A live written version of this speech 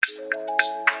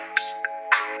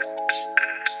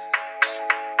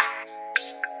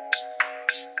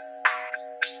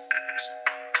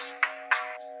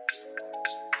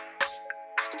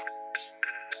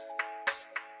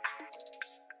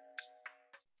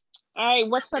All right,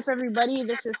 what's up, everybody?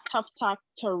 This is Tough Talk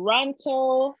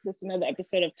Toronto. This is another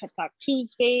episode of Tough Talk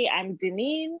Tuesday. I'm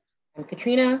Deneen. I'm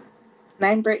Katrina. And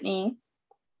I'm Brittany.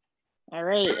 All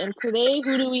right, and today,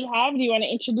 who do we have? Do you want to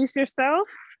introduce yourself?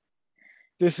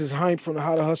 This is Hype from the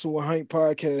How to Hustle with Hype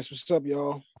podcast. What's up,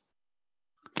 y'all?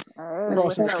 All right,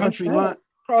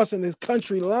 crossing the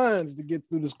country lines to get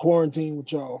through this quarantine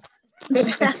with y'all.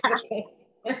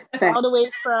 All the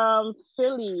way from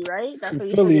Philly, right? That's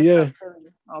what Philly, yeah. Philly.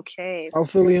 Okay. I'll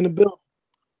Philly in the building.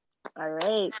 All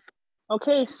right.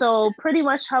 Okay, so pretty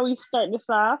much how we start this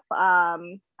off,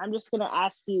 I'm just gonna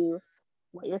ask you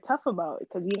what you're tough about,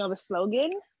 because you know the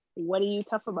slogan. What are you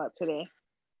tough about today?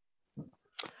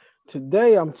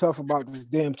 Today, I'm tough about this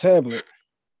damn tablet.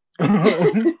 I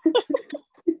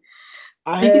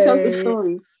think he tells the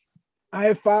story. I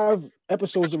had 5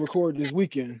 episodes to record this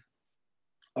weekend.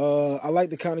 I like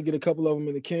to kind of get a couple of them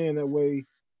in the can that way,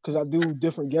 because I do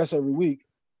different guests every week.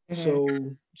 Mm-hmm.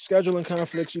 So scheduling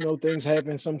conflicts, things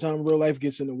happen. Sometimes real life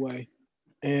gets in the way.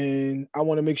 And I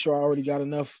want to make sure I already got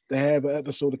enough to have an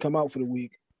episode to come out for the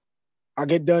week. I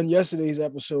get done yesterday's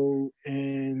episode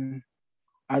and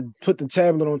I put the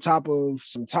tablet on top of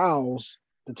some towels.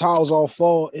 The towels all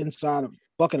fall inside a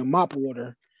bucket of mop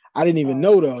water. I didn't even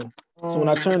know though. So when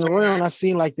I turned around, I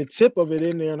seen like the tip of it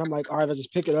in there, and I'm like, all right, I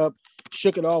just pick it up,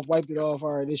 shook it off, wiped it off.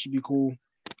 All right, this should be cool.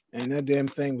 And that damn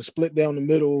thing was split down the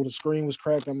middle. The screen was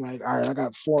cracked. I'm like, all right, I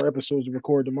got 4 episodes to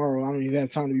record tomorrow. I don't even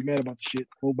have time to be mad about the shit.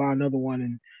 Go buy another one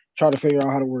and try to figure out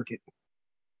how to work it.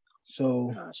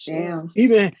 So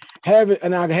even have it,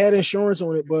 and I had insurance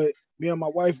on it, but me and my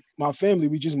wife, my family,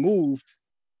 we just moved.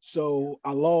 So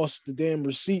I lost the damn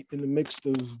receipt in the mix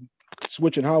of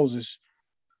switching houses.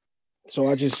 So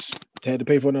I just had to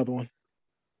pay for another one.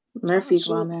 Murphy's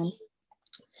Law, man.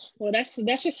 Well, that's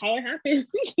just how it happens.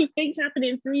 Things happen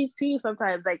in threes too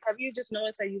sometimes. Like, have you just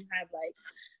noticed that you have like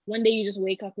one day you just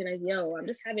wake up and like, yo, I'm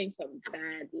just having some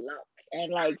bad luck,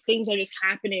 and like things are just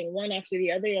happening one after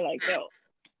the other. You're like, yo,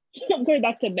 I'm going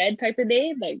back to bed type of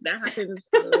day. Like that happens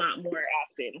a lot more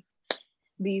often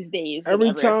these days.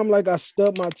 Every time like I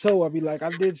stub my toe, I'll be like, I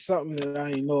did something that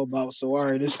I didn't know about. So all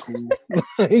right, it's cool.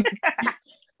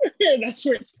 That's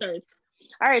where it starts.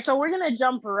 All right, so we're gonna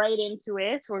jump right into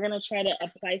it. We're gonna try to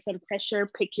apply some pressure,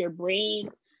 pick your brain.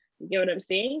 You get what I'm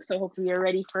saying? So hopefully you're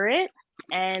ready for it.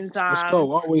 And let's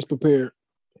go. Always prepared.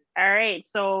 All right.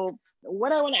 So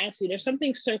what I want to ask you, there's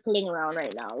something circling around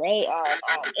right now, right?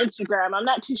 On Instagram. I'm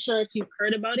not too sure if you've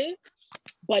heard about it,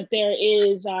 but there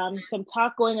is some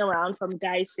talk going around from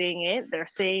guys saying it. They're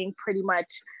saying pretty much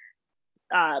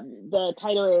the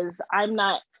title is I'm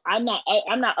not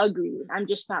ugly. I'm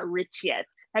just not rich yet.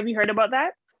 Have you heard about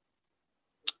that?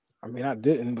 I mean, I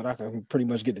didn't, but I can pretty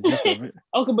much get the gist of it.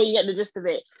 Okay, but you get the gist of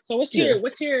it. So what's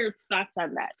your thoughts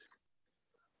on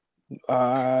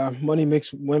that? Money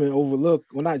makes women overlook.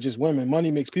 Well, not just women.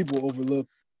 Money makes people overlook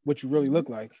what you really look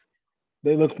like.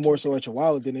 They look more so at your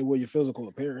wallet than they will your physical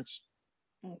appearance.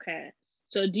 Okay.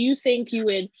 So do you think you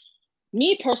would?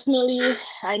 Me personally,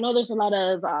 I know there's a lot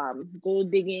of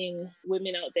gold digging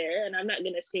women out there, and I'm not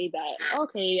gonna say that.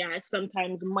 Okay, yeah,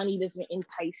 sometimes money doesn't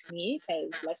entice me,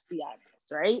 because let's be honest,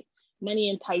 right? Money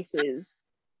entices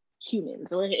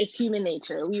humans, or it's human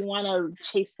nature. We want to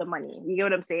chase the money. You get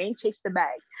what I'm saying? Chase the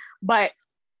bag. But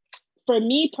for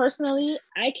me personally,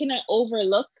 I cannot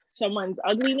overlook someone's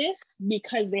ugliness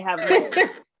because they have money.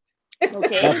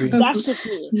 Okay, that's just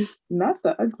me. Not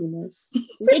the ugliness.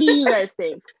 What do you guys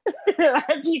think?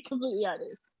 I'll be completely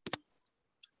honest.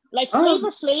 Like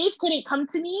Flavor Flav couldn't come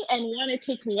to me and want to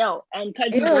take me out, and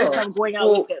because he's rich, I'm going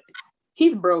out with him.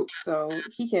 He's broke, so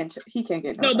he can't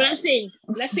get no. But I'm saying,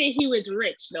 let's say he was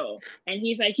rich though, and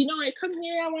he's like, you know what, come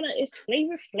here, it's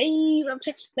Flavor Flav.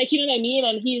 Like, you know what I mean?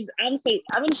 And I'm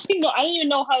just thinking, I don't even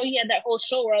know how he had that whole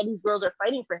show where all these girls are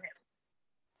fighting for him.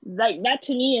 Like that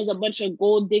to me is a bunch of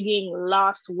gold digging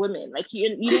lost women. Like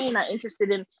you're not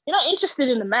interested in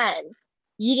the man.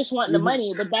 You just want the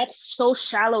money, but that's so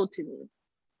shallow to me.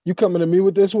 You coming to me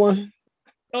with this one?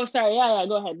 Oh, sorry. Yeah.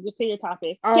 Go ahead. Just say your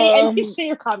topic. Say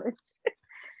your comments.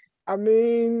 I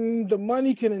mean, the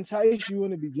money can entice you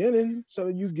in the beginning, so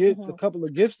you get a couple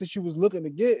of gifts that you was looking to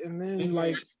get, and then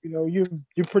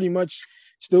you're pretty much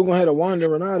still gonna have to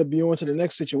wander around to be on to the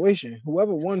next situation.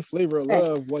 Whoever won Flavor of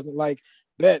Love wasn't like,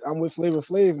 bet I'm with Flavor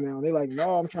Flav now. They like,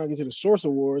 no, I'm trying to get to the Source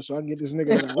Awards so I can get this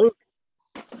nigga that I really.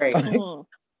 Right.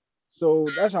 So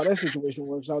that's how that situation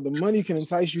works out. The money can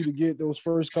entice you to get those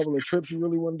first couple of trips you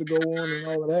really wanted to go on and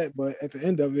all of that, but at the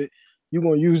end of it, you're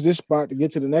gonna use this spot to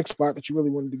get to the next spot that you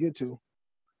really wanted to get to.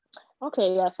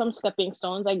 Okay, yeah, some stepping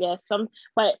stones, I guess.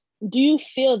 But do you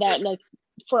feel that, like,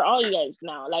 for all you guys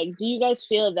now, like, do you guys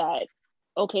feel that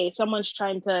okay, someone's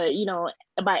trying to,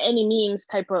 by any means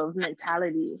type of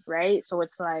mentality, right? So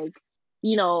it's like,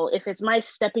 if it's my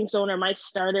stepping stone or my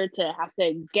starter to have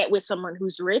to get with someone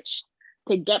who's rich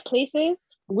to get places,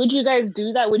 would you guys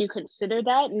do that? Would you consider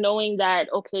that, knowing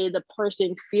that, okay, the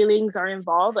person's feelings are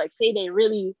involved? Like, say they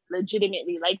really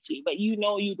legitimately liked you, but you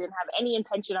didn't have any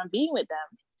intention on being with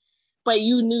them, but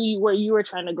you knew where you were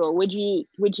trying to go. Would you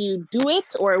do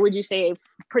it, or would you say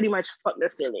pretty much fuck their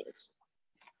feelings?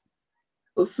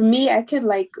 Well, for me, I can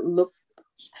look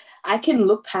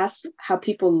past how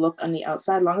people look on the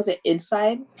outside, as long as the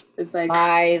inside is like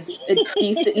Eyes. a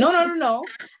decent. No.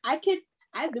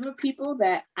 I've been with people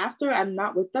that after I'm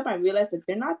not with them, I realized that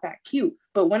they're not that cute.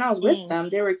 But when I was with them,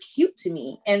 they were cute to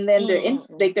me. And then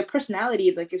their personality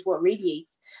is what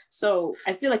radiates. So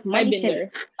I feel like money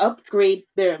can upgrade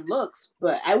their looks,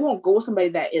 but I won't go with somebody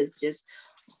that is just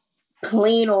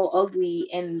plain old ugly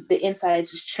and the inside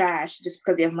is just trash just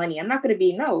because they have money. I'm not going to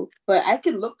be but I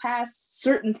can look past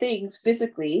certain things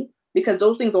physically because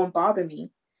those things don't bother me.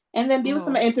 And then be with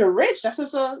somebody, if they're rich, that's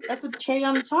a cherry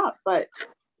on the top.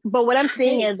 But what I'm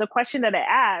saying is, the question that I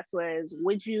asked was,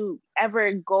 would you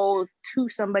ever go to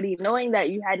somebody knowing that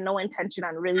you had no intention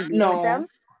on really being with them?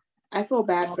 I feel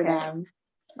bad for them.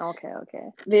 Okay.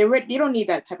 They don't need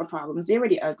that type of problems. They're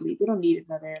already ugly. They don't need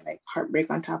another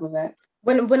heartbreak on top of that.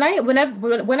 When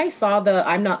I saw the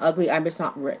I'm not ugly, I'm just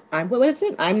not rich. What is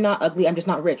it? I'm not ugly, I'm just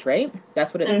not rich, right?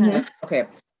 That's what it is. Okay.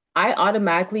 I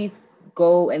automatically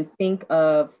go and think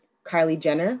of Kylie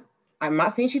Jenner. I'm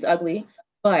not saying she's ugly,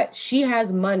 but she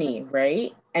has money,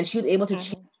 right? And she was able to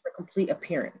change her complete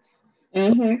appearance.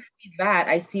 So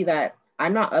I see that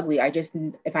I'm not ugly.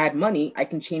 If I had money, I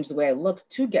can change the way I look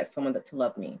to get someone to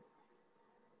love me.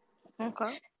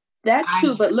 Okay. That's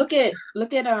true, but look at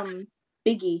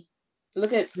Biggie.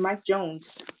 Look at Mike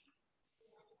Jones.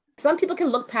 Some people can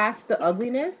look past the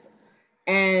ugliness,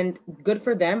 and good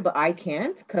for them, but I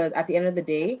can't, because at the end of the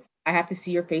day, I have to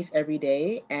see your face every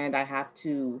day, and I have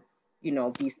to,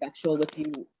 be sexual with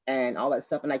you and all that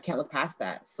stuff, and I can't look past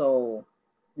that. So,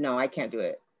 no, I can't do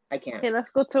it. I can't. Okay,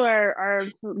 let's go to our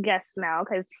guest now,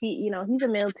 because he's a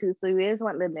male too, so we always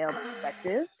want the male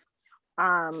perspective.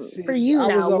 For you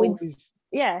now,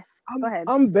 go ahead.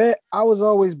 I'm bad. I was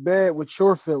always bad with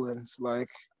your feelings. Like,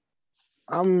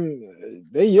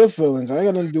 they your feelings. I ain't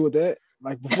got nothing to do with that.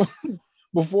 Like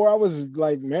before I was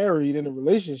married in a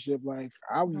relationship,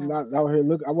 I'm not out here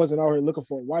I wasn't out here looking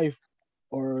for a wife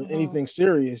or anything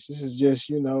serious. This is just,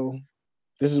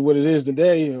 this is what it is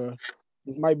today, or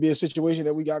this might be a situation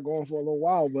that we got going for a little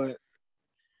while, but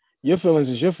your feelings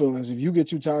is your feelings. If you get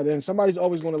too tired in, somebody's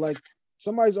always going to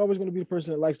be the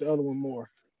person that likes the other one more.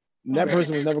 And that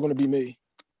person was never going to be me.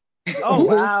 Oh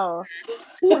wow!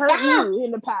 Who hurt you in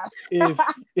the past?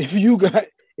 if you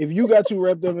got too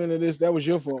wrapped up into this, that was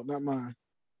your fault, not mine.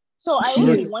 So I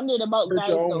always wondered about guys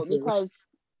though, because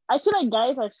I feel like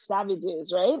guys are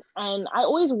savages, right? And I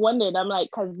always wondered, I'm like,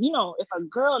 because if a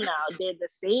girl now did the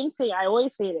same thing, I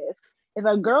always say this: if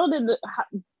a girl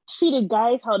treated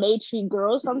guys how they treat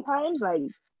girls, sometimes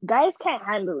guys can't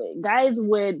handle it.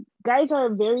 Guys are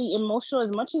very emotional,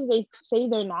 as much as they say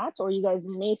they're not, or you guys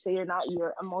may say you're not,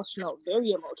 you're emotional, very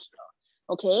emotional.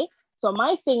 Okay. So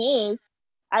my thing is,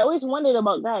 I always wondered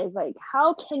about guys,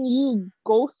 how can you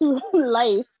go through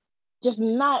life just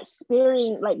not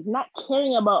not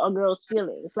caring about a girl's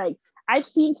feelings? I've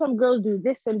seen some girls do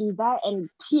this and do that and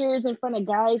tears in front of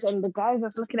guys, and the guys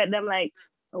are looking at them like,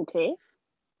 okay.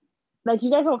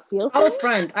 You guys don't feel all a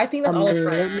friend. I think that's all a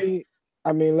friend.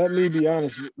 Let me be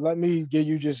honest. Let me give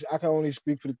you I can only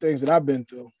speak for the things that I've been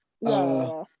through.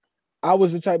 Yeah. I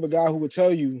was the type of guy who would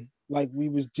tell you, we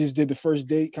just did the first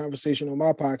date conversation on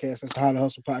my podcast. That's the How to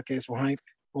Hustle podcast for Hank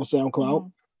on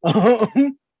SoundCloud.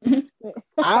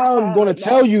 I'm going to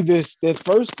tell you this, that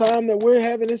first time that we're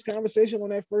having this conversation on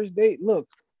that first date, look,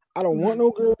 I don't want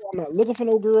no girl. I'm not looking for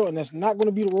no girl, and that's not going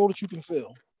to be the role that you can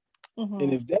fill.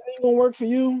 And if that ain't going to work for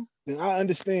you, then I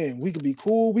understand. We could be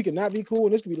cool, we could not be cool,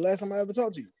 and this could be the last time I ever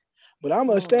talk to you. But I'm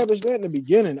going to establish that in the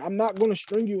beginning. I'm not going to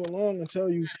string you along and tell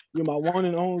you you're my one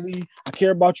and only. I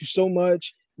care about you so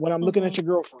much when I'm looking at your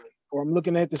girlfriend, or I'm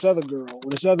looking at this other girl or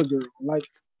this other girl.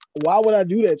 Why would I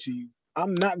do that to you?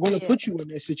 I'm not going to put you in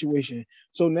that situation.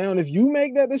 So now if you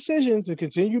make that decision to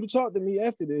continue to talk to me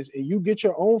after this and you get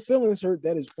your own feelings hurt,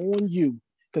 that is on you.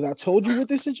 Because I told you what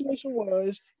this situation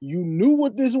was, you knew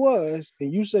what this was,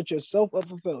 and you set yourself up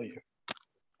for failure.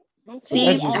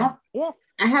 See, I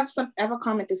have a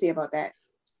comment to say about that.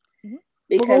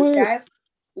 Because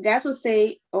guys will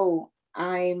say, "Oh,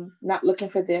 I'm not looking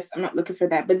for this, I'm not looking for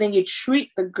that," but then you treat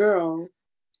the girl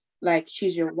like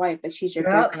she's your wife, like she's your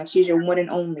girlfriend, like she's your one and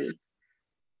only.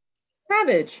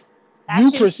 Savage.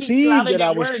 You perceive that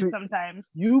I was sometimes.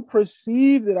 You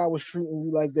perceive that I was treating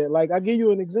you like that. Like, I give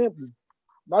you an example.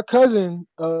 My cousin,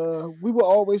 we would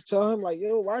always tell him, like,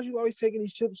 yo, why are you always taking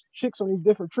these chicks on these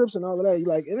different trips and all of that? He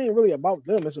like, it ain't really about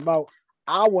them. It's about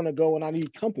I want to go and I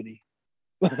need company.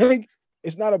 Like,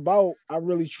 it's not about I'm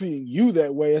really treating you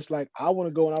that way. It's like I want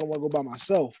to go and I don't want to go by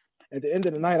myself. At the end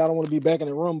of the night, I don't want to be back in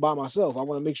the room by myself. I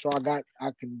want to make sure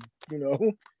I can,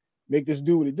 make this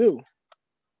do what it do.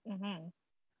 Mm-hmm.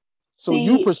 So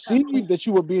you perceive that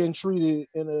you were being treated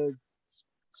in a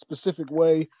specific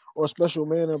way or a special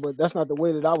manner, but that's not the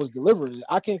way that I was delivering it.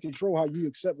 I can't control how you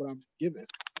accept what I'm giving.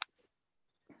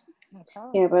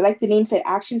 Yeah, but like Deneen said,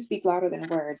 actions speak louder than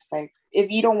words. Like,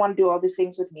 if you don't want to do all these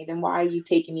things with me, then why are you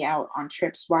taking me out on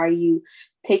trips? Why are you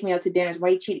taking me out to dinners? Why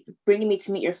are you bringing me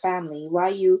to meet your family? Why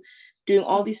are you doing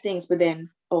all these things? But then,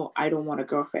 oh, I don't want a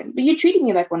girlfriend. But you're treating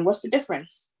me like one. What's the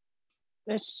difference?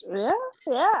 Yeah.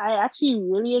 I actually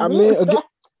really agree. I mean, again,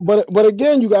 but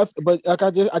again, like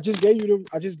I just gave you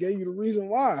the reason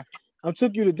why I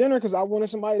took you to dinner, because I wanted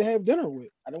somebody to have dinner with.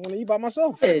 I didn't want to eat by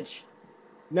myself.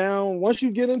 Now, once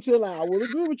you get into, like, I will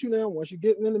agree with you now. Once you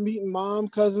get into meeting mom,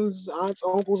 cousins, aunts,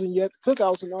 uncles, and yet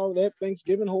cookouts and all that,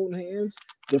 Thanksgiving, holding hands,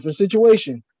 different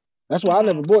situation. That's why I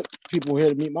never brought people here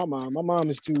to meet my mom. My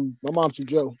mom's too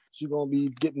Joe. She's gonna be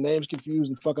getting names confused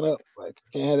and fucking up. Like,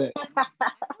 can't have that.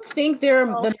 I think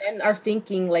the men are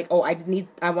thinking like, oh,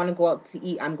 I want to go out to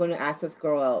eat. I'm going to ask this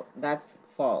girl out. That's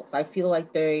false. I feel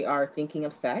like they are thinking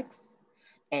of sex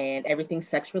and everything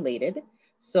sex related.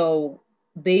 So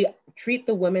they treat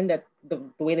the women that the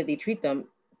way that they treat them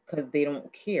because they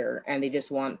don't care and they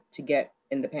just want to get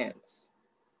in the pants.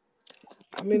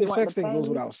 I mean, the sex thing goes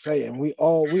without saying. We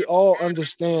all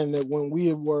understand that when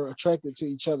we were attracted to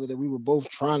each other, that we were both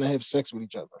trying to have sex with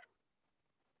each other.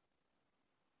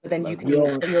 But then like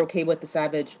you're okay with the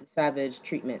savage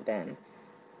treatment then.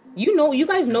 You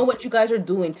guys know what you guys are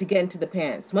doing to get into the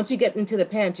pants. Once you get into the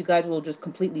pants, you guys will just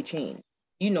completely change.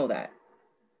 You know that.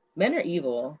 Men are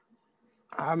evil.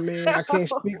 I mean, I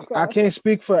can't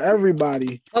speak for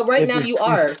everybody. But right now you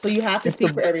are, so you have to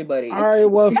speak for everybody. All right,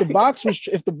 well, if the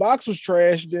box was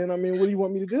trash, then I mean, what do you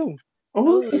want me to do?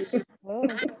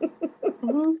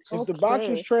 If the box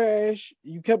was trash,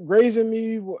 you kept grazing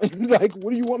me. Like,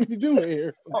 what do you want me to do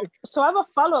here? Like, so I have a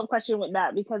follow-up question with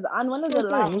that, because on one of the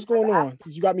lives, what's going on?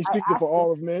 You got me speaking for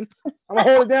all of men. I'm gonna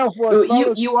hold it down for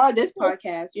us. You are this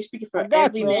podcast. You're speaking for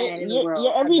every man in the world.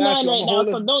 You're every man right now,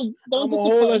 so don't. I'm gonna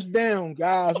hold us down,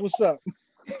 guys. What's up?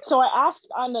 So I asked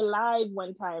on the live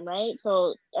one time, right?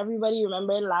 So everybody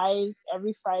remember lives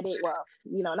every Friday. Well,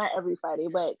 not every Friday,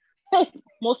 but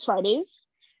most Fridays.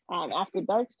 After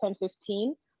darks,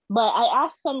 10:15. But I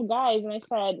asked some guys and I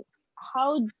said,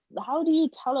 how do you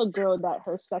tell a girl that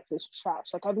her sex is trash?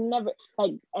 Like, I've never,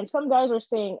 like, and some guys were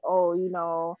saying,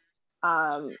 oh,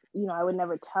 I would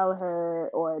never tell her,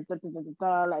 or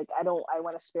like, I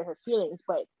want to spare her feelings.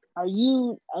 But are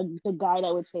you the guy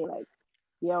that would say, like,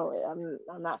 yo,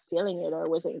 I'm not feeling it, or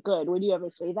was it good? Would you ever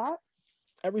say that?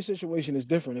 Every situation is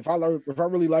different. If I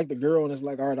really like the girl and it's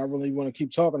like, all right, I really want to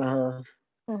keep talking to her,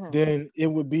 then it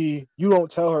would be, you don't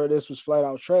tell her this was flat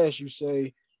out trash. You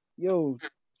say, yo,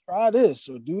 try this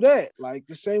or do that. Like,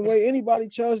 the same way anybody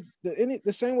tells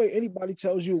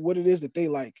you what it is that they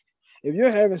like. If you're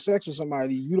having sex with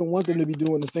somebody, you don't want them to be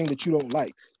doing the thing that you don't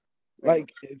like.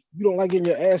 Like, if you don't like getting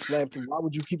your ass slapped, why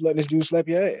would you keep letting this dude slap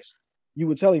your ass? You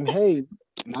would tell him, hey,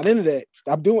 I'm not into that.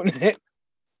 Stop doing that.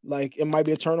 Like, it might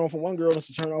be a turn on for one girl, it's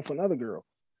a turn on for another girl.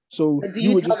 So but do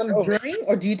you tell them during,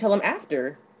 or do you tell them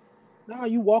after? No,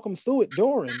 you walk them through it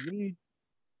during.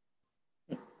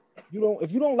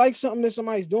 If you don't like something that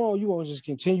somebody's doing, you won't just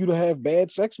continue to have bad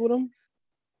sex with them.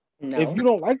 No. If you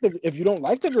don't like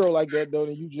the girl like that, though,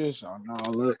 then you just,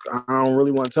 look, I don't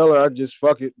really want to tell her. I just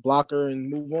fuck it, block her, and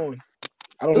move on.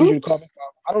 I don't need you to call me.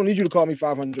 I don't need you to call me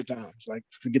 500 times, like,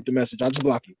 to get the message. I just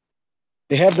block you.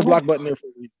 They have the block button there for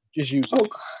a reason. Just use it. Oh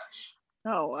gosh.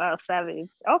 Oh wow, savage.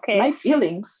 Okay. My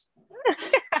feelings.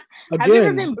 Again, have you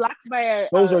ever been blocked by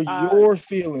those are your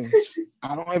feelings.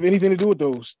 I don't have anything to do with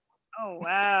those. Oh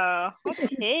wow. Okay.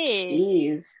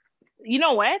 Jeez. You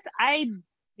know what?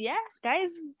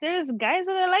 Guys, there's guys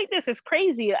that are like this. It's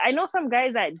crazy. I know some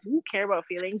guys that do care about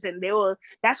feelings, and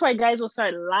that's why guys will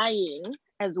start lying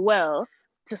as well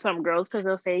to some girls, because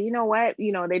they'll say, you know what,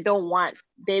 they don't want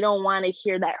to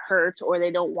hear that hurt, or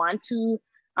they don't want to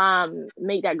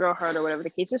make that girl hurt, or whatever the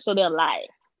case is, so they'll lie.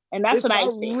 And that's what I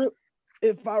think.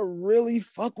 If I really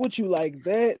fuck with you like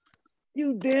that,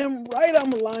 you damn right I'm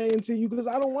lying to you, because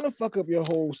I don't want to fuck up your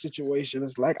whole situation.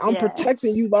 It's like I'm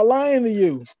protecting you by lying to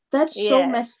you. That's so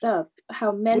messed up,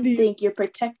 how men think you're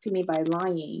protecting me by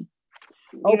lying.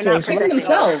 You're not so protecting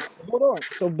themselves. Hold on.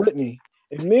 So Brittany,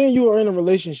 if me and you are in a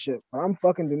relationship, I'm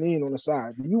fucking Deneen on the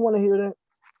side. Do you want to hear that?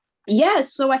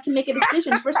 Yes, so I can make a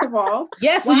decision. First of all,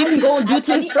 yes, so you can go and do it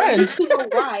to his I need friends. to know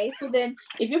why. So then,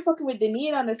 if you're fucking with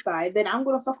Deneen on the side, then I'm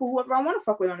gonna fuck with whoever I want to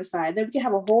fuck with on the side. Then we can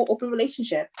have a whole open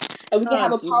relationship, and we can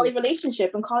have a poly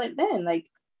relationship and call it then. Like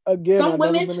again, some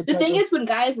women, the thing is, when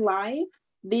guys lie,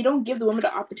 they don't give the woman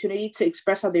the opportunity to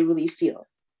express how they really feel.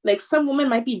 Like some women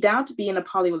might be down to be in a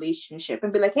poly relationship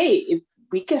and be like, hey, if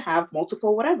we could have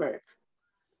multiple, whatever.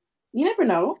 You never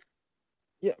know.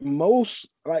 Yeah, most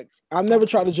like I've never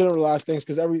tried to generalize things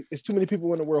because it's too many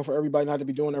people in the world for everybody not to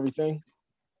be doing everything.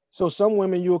 So some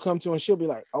women you'll come to and she'll be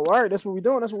like, oh, all right, that's what we're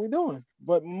doing. That's what we're doing.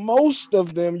 But most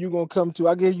of them you're gonna come to,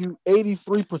 I give you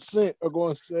 83% are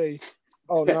going to say,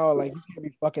 oh no, like you can't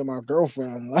be fucking my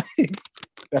girlfriend. Like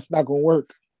that's not gonna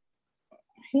work.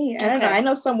 Hey, I don't know. I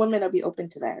know some women will be open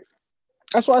to that.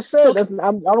 That's why I said I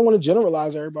don't want to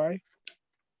generalize everybody.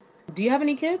 Do you have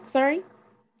any kids? Sorry.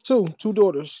 Two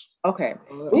daughters. Okay.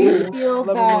 Do you feel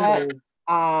that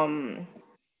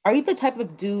are you the type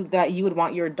of dude that you would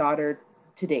want your daughter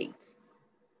to date?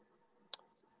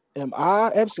 Am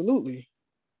I? Absolutely.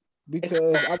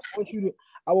 Because I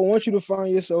would want you to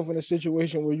find yourself in a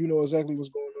situation where you know exactly what's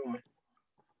going on.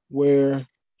 Where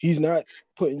he's not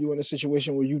putting you in a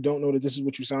situation where you don't know that this is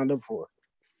what you signed up for.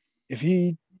 If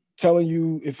he telling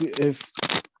you, if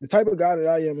the type of guy that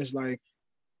I am is like,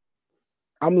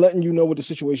 I'm letting you know what the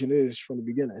situation is from the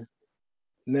beginning.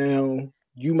 Now,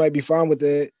 you might be fine with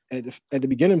that at the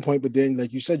beginning point, but then,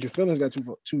 like you said, your feelings got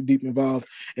too deep involved,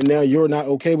 and now you're not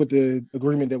okay with the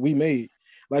agreement that we made.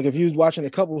 Like if you was watching the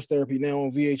couples therapy now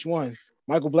on VH1,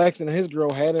 Michael Blackson and his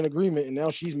girl had an agreement, and now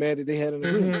she's mad that they had an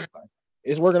agreement. Like,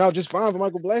 it's working out just fine for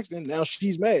Michael Blackson. Now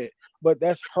she's mad, but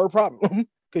that's her problem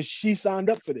because she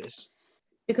signed up for this.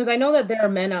 Because I know that there are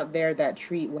men out there that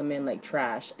treat women like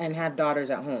trash and have daughters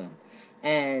at home.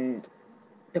 And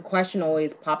the question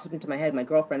always pops up into my head, my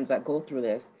girlfriends that go through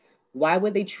this, why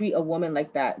would they treat a woman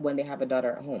like that when they have a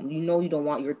daughter at home? You know you don't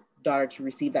want your daughter to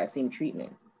receive that same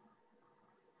treatment.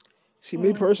 See,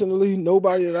 me personally,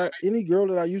 any girl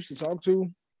that I used to talk to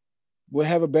would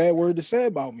have a bad word to say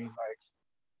about me. Like,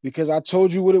 because I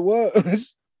told you what it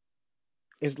was.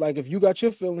 It's like if you got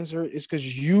your feelings hurt, it's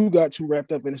because you got too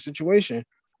wrapped up in a situation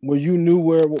where you knew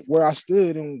where I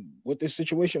stood and what this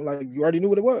situation, like you already knew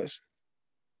what it was.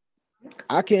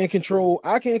 I can't control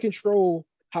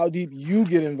how deep you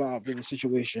get involved in the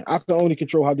situation. I can only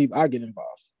control how deep I get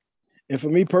involved. And for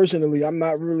me personally, I'm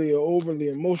not really an overly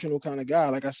emotional kind of guy.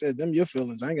 Like I said, them your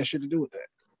feelings. I ain't got shit to do with that.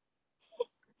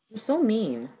 You're so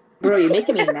mean. Bro, you're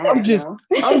making me mad. I'm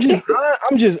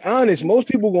just honest. Most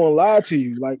people gonna lie to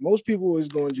you. Like most people is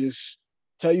gonna just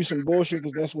tell you some bullshit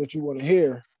because that's what you want to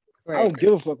hear. Right. I don't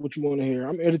give a fuck what you want to hear.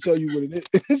 I'm here to tell you what it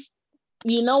is.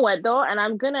 You know what though, and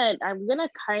I'm gonna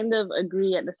kind of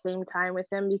agree at the same time with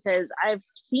him because I've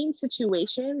seen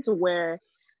situations where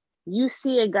you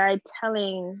see a guy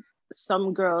telling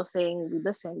some girl saying,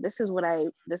 listen, this is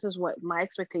what my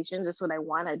expectations, this is what I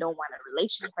want. I don't want a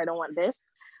relationship, I don't want this.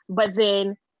 But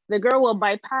then the girl will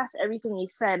bypass everything he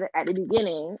said at the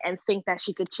beginning and think that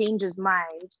she could change his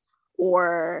mind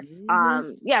or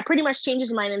pretty much change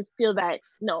his mind and feel that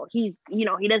no, he's, he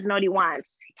doesn't know what he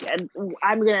wants.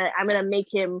 I'm gonna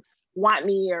make him want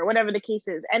me or whatever the case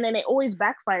is. And then it always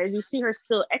backfires. You see her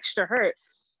still extra hurt.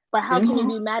 But how can you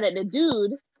be mad at the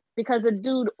dude? Because the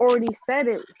dude already said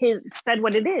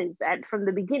what it is from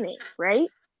the beginning, right?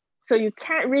 So you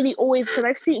can't really always,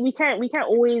 because we can't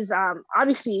always,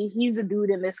 obviously he's a dude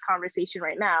in this conversation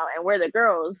right now and we're the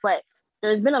girls, but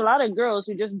there's been a lot of girls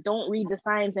who just don't read the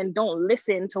signs and don't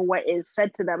listen to what is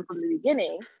said to them from the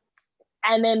beginning.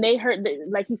 And then they hurt,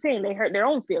 like he's saying, they hurt their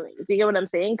own feelings. You get what I'm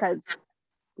saying? Because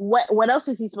what else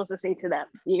is he supposed to say to them?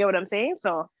 You get what I'm saying?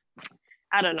 So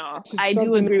I don't know. I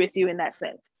do agree with you in that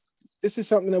sense. This is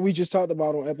something that we just talked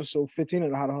about on episode 15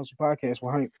 of the How to Hustle podcast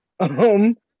with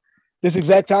Hank. This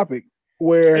exact topic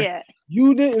where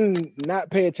you didn't not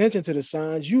pay attention to the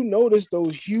signs. You noticed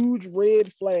those huge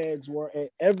red flags were at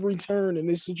every turn in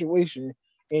this situation.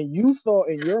 And you thought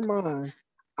in your mind,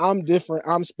 I'm different,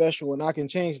 I'm special, and I can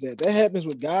change that. That happens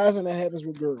with guys and that happens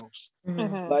with girls.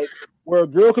 Mm-hmm. Like where a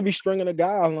girl could be stringing a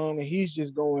guy along and he's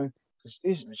just going, this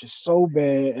is just so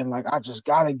bad. And like, I just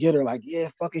got to get her. Like, yeah,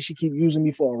 fuck it. She keep using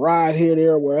me for a ride here,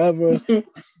 there, wherever.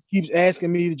 Keeps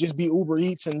asking me to just be Uber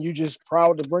Eats and you just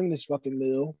proud to bring this fucking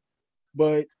meal.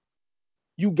 But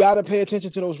you got to pay attention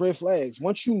to those red flags.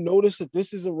 Once you notice that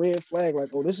this is a red flag, like,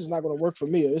 oh, this is not going to work for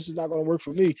me, or this is not going to work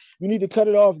for me, you need to cut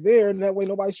it off there. And that way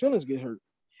nobody's feelings get hurt.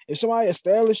 If somebody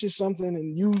establishes something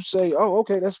and you say, "Oh,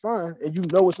 okay, that's fine," and you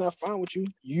know it's not fine with you,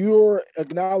 you're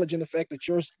acknowledging the fact that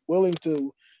you're willing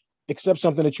to accept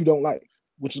something that you don't like,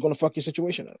 which is going to fuck your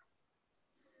situation up.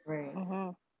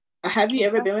 Right. Have you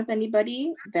ever been with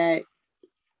anybody that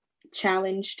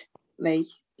challenged, like,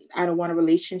 I don't want a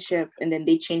relationship, and then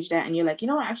they changed that, and you're like, you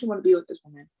know what, I actually want to be with this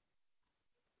woman?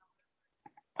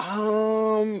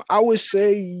 I would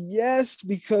say yes,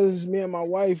 because me and my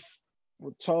wife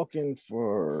were talking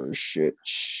for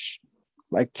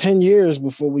like 10 years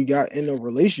before we got in a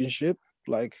relationship.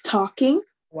 Like talking.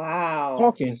 Wow.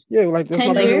 Talking. Yeah, like that's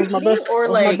 10 years? my best or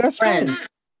my like best friends. friend.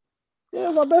 Yeah,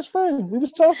 it's my best friend. We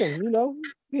was talking, you know.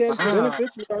 We had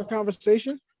benefits with our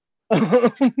conversation.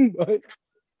 But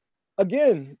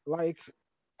again, like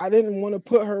I didn't want to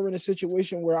put her in a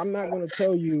situation where I'm not going to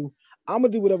tell you I'm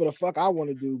gonna do whatever the fuck I want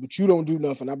to do, but you don't do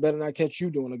nothing. I better not catch you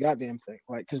doing a goddamn thing.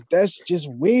 Like, cause that's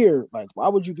just weird. Like, why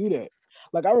would you do that?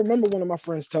 Like, I remember one of my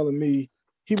friends telling me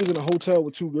he was in a hotel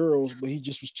with 2 girls, but he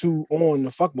just was too on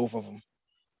to fuck both of them.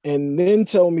 And then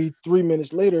tell me 3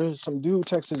 minutes later, some dude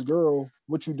texts his girl,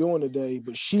 "What you doing today?"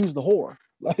 But she's the whore.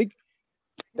 Like,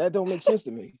 that don't make sense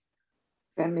to me.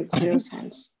 That makes zero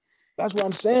sense. That's what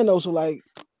I'm saying though. So like,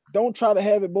 don't try to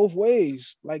have it both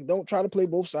ways. Like, don't try to play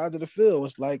both sides of the field.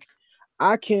 It's like,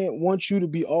 I can't want you to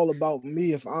be all about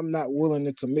me if I'm not willing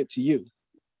to commit to you.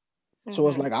 So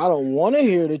it's like, I don't want to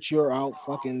hear that you're out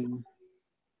fucking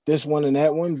this one and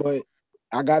that one, but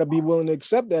I got to be willing to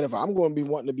accept that if I'm going to be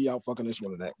wanting to be out fucking this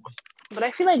one and that one. But I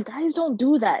feel like guys don't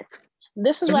do that.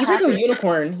 This is but what he's happens. Like a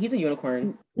unicorn. He's a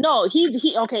unicorn. No,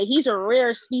 he's a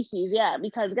rare species, yeah,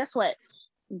 because guess what?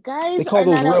 Guys, they call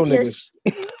those real niggas.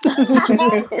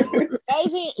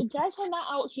 guys are not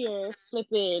out here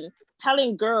flipping,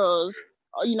 telling girls,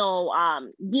 you know,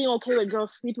 being okay with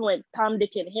girls sleeping with Tom,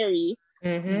 Dick, and Harry.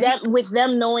 With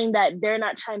them knowing that they're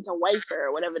not trying to wife her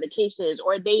or whatever the case is,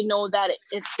 or they know that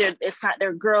it's not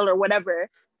their girl or whatever.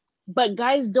 But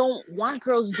guys don't want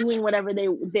girls doing whatever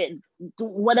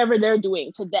whatever they're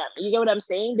doing to them. You get what I'm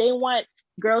saying? They want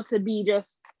girls to be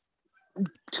just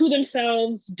to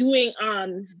themselves, doing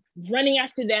running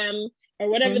after them or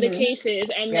whatever the case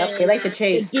is, and then they like the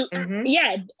chase.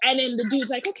 Yeah, and then the dude's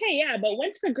like, okay, yeah, but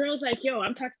once the girl's like, yo,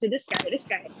 I'm talking to this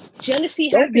guy, jealousy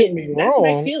happens. Don't get me That's wrong.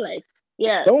 what I feel like.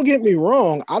 Yeah. Don't get me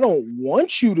wrong. I don't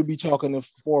want you to be talking to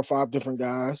 4 or 5 different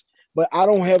guys, but I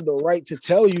don't have the right to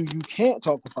tell you can't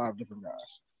talk to 5 different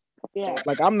guys. Yeah.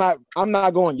 Like I'm not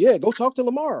going, yeah, go talk to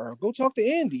Lamar, go talk to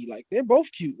Andy. Like they're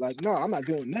both cute. Like, no, I'm not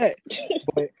doing that.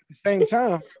 But at the same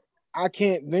time, I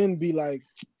can't then be like,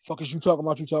 fuck is you talking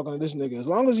about, you talking to this nigga. As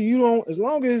long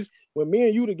as when me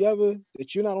and you together,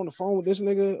 that you're not on the phone with this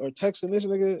nigga or texting this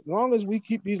nigga, as long as we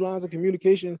keep these lines of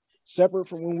communication separate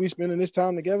from when we spending this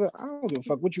time together, I don't give a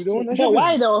fuck what you doing. That's but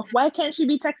why though? Why can't she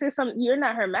be texting you're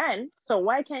not her man, so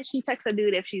why can't she text a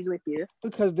dude if she's with you?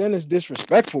 Because then it's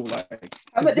disrespectful. Like,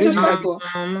 how's that disrespectful?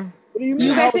 What do you mean?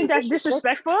 You guys think that's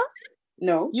disrespectful?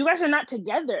 No. You guys are not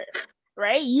together,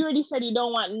 right? You already said you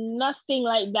don't want nothing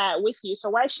like that with you,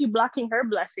 so why is she blocking her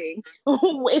blessing?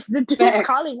 If the dude's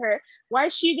calling her, why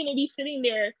is she gonna be sitting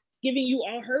there giving you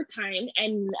all her time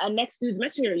and a next dude's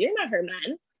messaging her? You're not her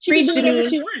man. She can do whatever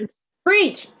she wants.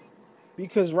 Preach.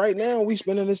 Because right now we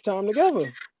spending this time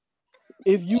together.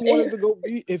 If you wanted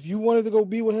to go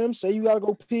be with him, say you gotta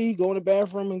go pee, go in the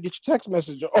bathroom, and get your text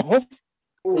message off.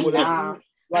 Nah.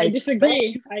 Like, I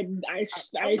disagree. I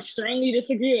strongly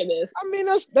disagree with this. I mean,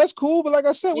 that's cool, but like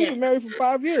I said, we've been married for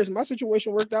 5 years. My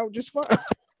situation worked out just fine.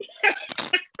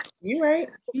 You right.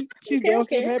 She's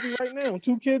downstairs happy right now.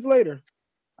 2 kids later.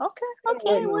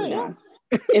 Okay.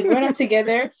 If we're not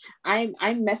together, I'm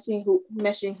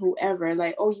messaging whoever.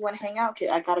 Like, oh, you want to hang out, kid?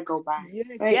 I gotta go by.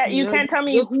 Yeah, you can't tell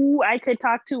me who I could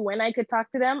talk to, when I could talk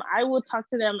to them. I will talk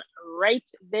to them right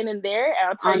then and there.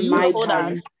 I'll tell you, hold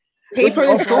on. Pay for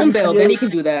this phone bill, then you can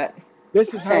do that.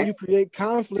 This is how you create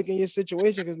conflict in your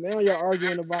situation, because now you're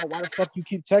arguing about why the fuck you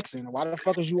keep texting, or why the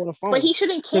fuck is you on the phone. But he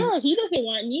shouldn't care. He doesn't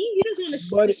want me. He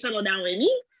doesn't want to settle down with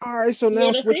me. All right, so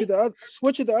now switch it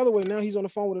the other way. Now he's on the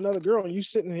phone with another girl, and you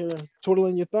sitting here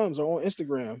twiddling your thumbs or on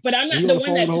Instagram. But I'm not the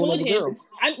one that told him.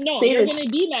 You're gonna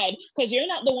be mad because you're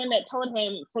not the one that told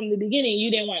him from the beginning you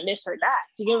didn't want this or that.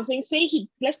 You get what I'm saying?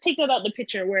 Let's take that out the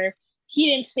picture where he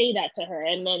didn't say that to her,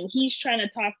 and then she's trying to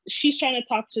talk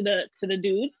to the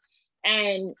dude,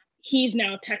 and he's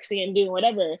now texting and doing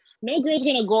whatever. No girl's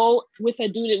gonna go with a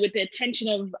dude with the intention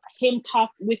of him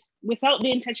without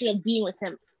the intention of being with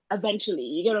him eventually.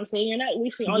 You get what I'm saying? You're not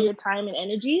wasting all your time and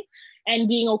energy and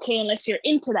being okay unless you're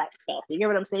into that stuff. You get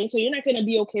what I'm saying? So you're not gonna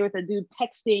be okay with a dude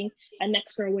texting a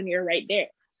next girl when you're right there.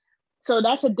 So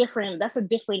that's a different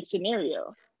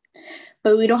scenario.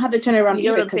 But we don't have to turn it around You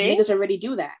get what either I'm because saying? niggas already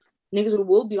do that. Niggas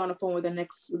will be on the phone with the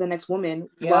next woman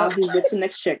while he's with the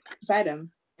next chick beside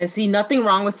him. And see nothing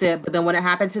wrong with it, but then when it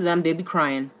happened to them, they'd be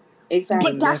crying. But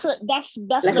Exactly. that's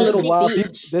like a little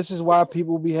bitch. This is why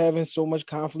people be having so much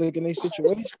conflict in their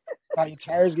situation. How your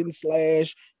tires getting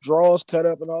slashed, draws cut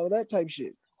up, and all of that type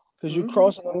shit. Because you're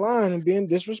crossing the line and being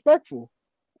disrespectful.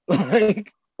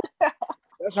 Like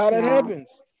that's how that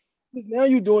happens. Because now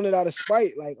you're doing it out of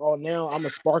spite. Like, oh, now I'm gonna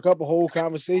spark up a whole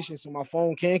conversation so my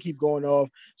phone can keep going off,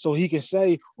 so he can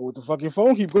say, "Oh, what the fuck your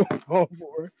phone keep going on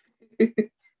for?"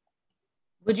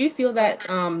 Would you feel that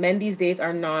men these days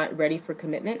are not ready for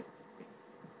commitment?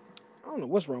 I don't know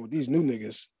what's wrong with these new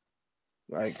niggas.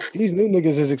 Like these new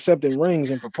niggas is accepting rings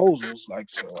and proposals. Like,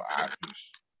 so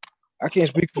I can't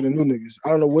speak for the new niggas. I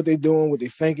don't know what they doing, what they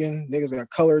thinking. Niggas got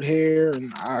colored hair,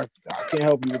 and I can't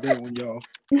help you with that one, y'all.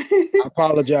 I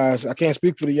apologize. I can't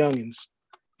speak for the youngins.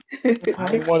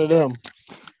 I ain't one of them.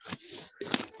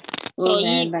 So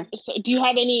do you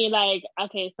have any like,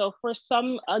 okay, so for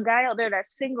a guy out there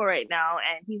that's single right now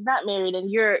and he's not married, and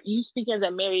you speak as a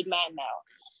married man now,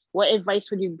 what advice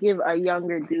would you give a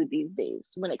younger dude these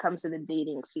days when it comes to the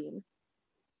dating scene?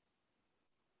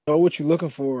 Know what you're looking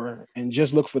for and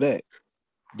just look for that.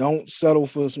 Don't settle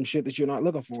for some shit that you're not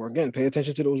looking for. Again, pay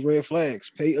attention to those red flags.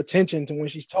 Pay attention to when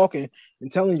she's talking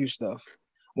and telling you stuff.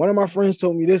 One of my friends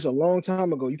told me this a long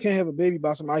time ago. You can't have a baby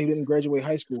by somebody who didn't graduate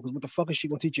high school, because what the fuck is she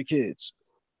gonna teach your kids?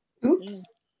 Oops.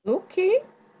 Okay.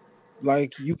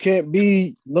 Like you can't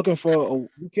be looking for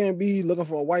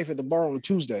a wife at the bar on a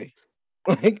Tuesday.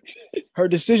 Like her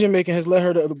decision making has led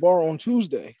her to the bar on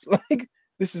Tuesday. Like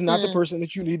this is not the person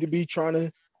that you need to be trying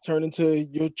to turn into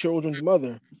your children's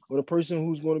mother, or the person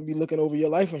who's going to be looking over your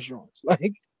life insurance.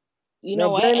 Like, you know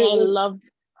what?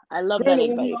 I love that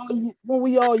advice. When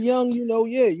we all young,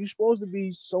 you're supposed to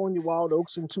be sowing your wild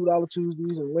oats and $2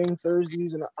 Tuesdays and wing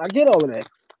Thursdays, and I get all of that.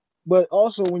 But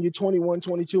also when you're 21,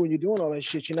 22, and you're doing all that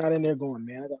shit, you're not in there going,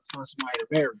 man, I gotta find somebody to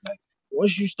marry. Like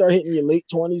once you start hitting your late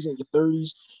 20s and your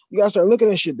 30s, you gotta start looking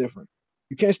at shit different.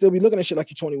 You can't still be looking at shit like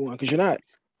you're 21, because you're not.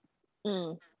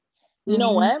 You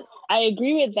know what? I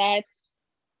agree with that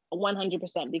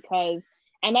 100%, because,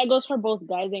 and that goes for both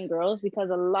guys and girls, because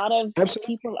a lot of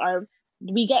people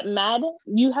we get mad.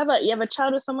 You have a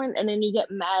child with someone, and then you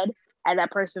get mad at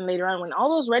that person later on when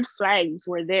all those red flags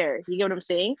were there. You get what I'm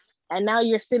saying? And now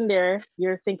you're sitting there,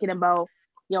 you're thinking about,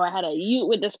 I had a youth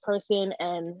with this person,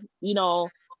 and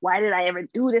why did I ever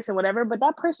do this and whatever? But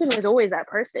that person is always that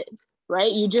person,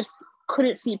 right? You just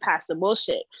couldn't see past the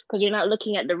bullshit because you're not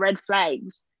looking at the red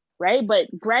flags, right? But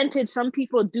granted, some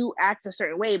people do act a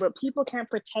certain way, but people can't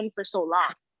pretend for so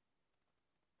long.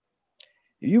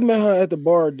 You met her at the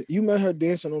bar. You met her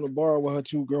dancing on the bar with her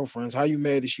two girlfriends. How you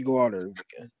mad did she go out every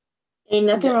weekend? Ain't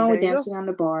nothing wrong with dancing on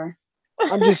the bar.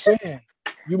 I'm just saying.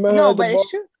 You met her at the bar.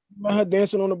 You met her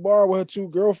dancing on the bar with her two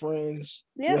girlfriends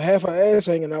with half her ass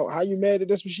hanging out. How you mad that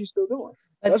that's what she's still doing?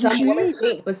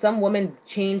 But some women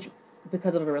change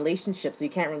because of a relationship, so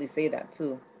you can't really say that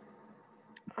too.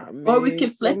 Or we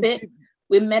could flip it.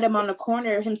 We met him on the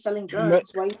corner, him selling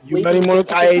drugs. You met him on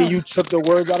the you took the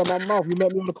words out of my mouth. You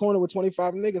met me on the corner with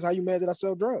 25 niggas. How you mad that I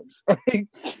sell drugs? Like,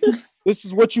 this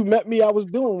is what you met me I was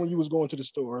doing when you was going to the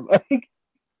store. Like,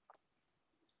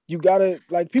 you gotta,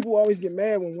 like, people always get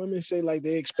mad when women say like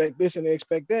they expect this and they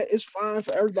expect that. It's fine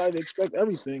for everybody to expect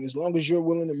everything, as long as you're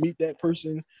willing to meet that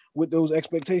person with those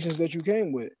expectations that you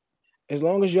came with. As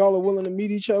long as y'all are willing to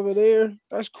meet each other there,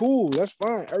 that's cool. That's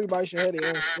fine. Everybody should have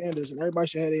their own standards, and everybody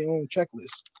should have their own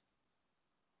checklist.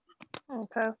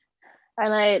 Okay,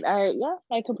 and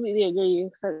I completely agree.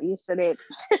 You said it.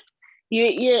 you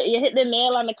hit the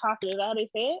nail on the coffin. Is that how they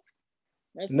say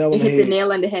it? You hit the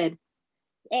nail on the head.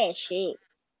 Oh shoot!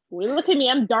 Well, look at me.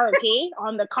 I'm dark,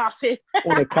 on the coffin.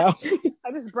 On the coffin.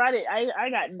 I just brought it. I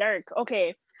got dark.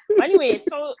 Okay. Anyway,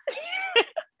 so.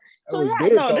 So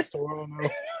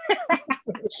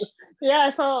yeah,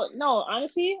 so no,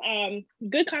 honestly,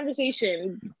 good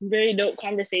conversation, very dope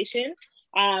conversation.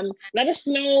 Let us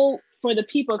know for the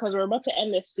people, because we're about to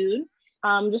end this soon.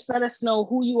 Just let us know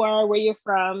who you are, where you're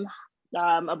from,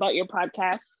 about your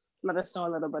podcast. Let us know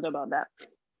a little bit about that.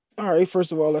 All right,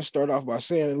 first of all, let's start off by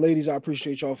saying, ladies, I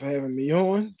appreciate y'all for having me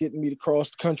on, getting me to cross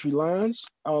the country lines.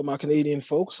 All my Canadian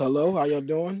folks, hello, how y'all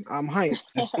doing? I'm Hype.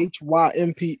 That's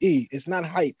HYMPE. It's not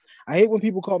Hype. I hate when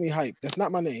people call me Hype. That's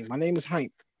not my name. My name is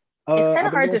Hype. It's kind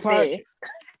of hard to say.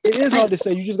 It is hard to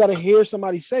say. You just got to hear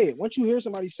somebody say it. Once you hear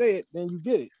somebody say it, then you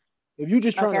get it. If you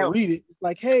just trying to read it,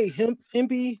 like, hey,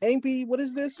 Himpy, what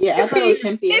is this? Yeah, I thought it was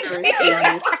Himpy at first, to be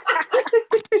honest.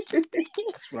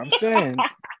 That's what I'm saying.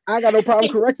 I got no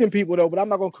problem correcting people though, but I'm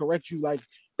not gonna correct you like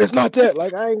It's not that.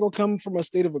 Like, I ain't gonna come from a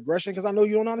state of aggression because I know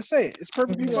you don't know how to say it. It's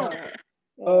perfectly fine.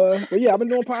 But yeah, I've been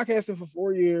doing podcasting for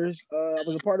 4 years. I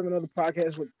was a part of another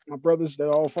podcast with my brothers that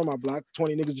are all from my block,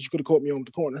 20 niggas that you could have caught me on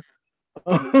the corner.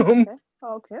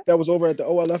 Okay. That was over at the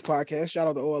OLF podcast. Shout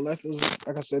out to OLF. Those,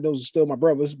 like I said, those are still my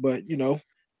brothers, but you know,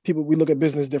 people, we look at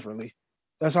business differently.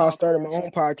 That's how I started my own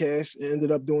podcast and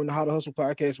ended up doing the How to Hustle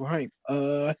podcast with Hank.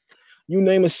 You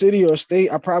name a city or a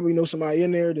state, I probably know somebody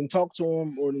in there, then talk to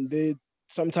them or then did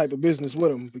some type of business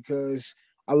with them because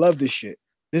I love this shit.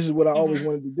 This is what I always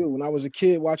wanted to do. When I was a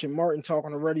kid watching Martin talk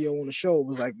on the radio on the show, it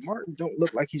was like, Martin don't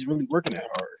look like he's really working that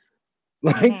hard.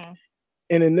 Like,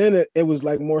 and then it was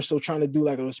like more so trying to do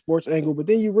like a sports angle. But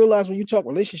then you realize when you talk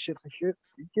relationships and shit,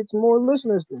 you get more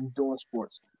listeners than doing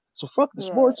sports. So fuck the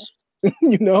sports,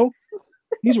 you know?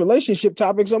 These relationship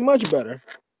topics are much better.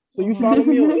 So you follow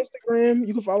me on Instagram.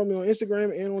 You can follow me on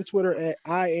Instagram and on Twitter at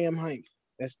I am Hank.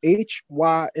 That's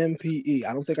HYMPE.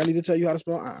 I don't think I need to tell you how to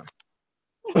spell I'm.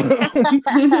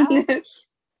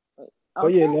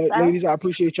 But yeah, ladies, I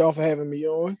appreciate y'all for having me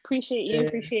on. Appreciate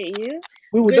you.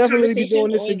 We will definitely be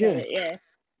doing this again. Yeah,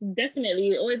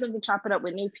 definitely. Always have to chop it up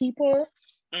with new people.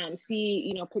 See,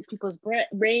 you know, pick people's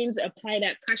brains, apply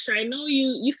that pressure. I know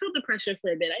you felt the pressure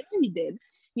for a bit. I know you did.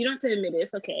 You don't have to admit it.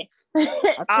 It's okay.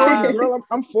 I told you, girl,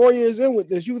 I'm 4 years in with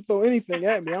this. You can throw anything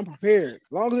at me. I'm prepared.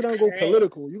 As long as it don't go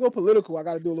political. You go political, I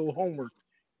got to do a little homework.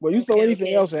 But you throw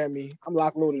anything else at me, I'm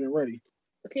locked, loaded, and ready.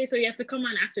 Okay, so you have to come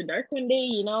on After Dark one day,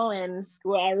 you know, and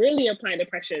I really apply the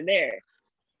pressure there.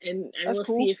 And we'll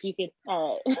see if you can.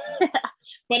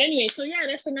 But anyway, so yeah,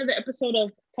 that's another episode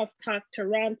of Tough Talk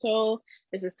Toronto.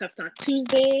 This is Tough Talk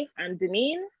Tuesday. I'm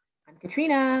Deneen. I'm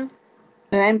Katrina.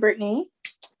 And I'm Brittany.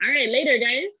 All right, later,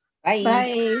 guys. Bye.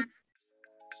 Bye.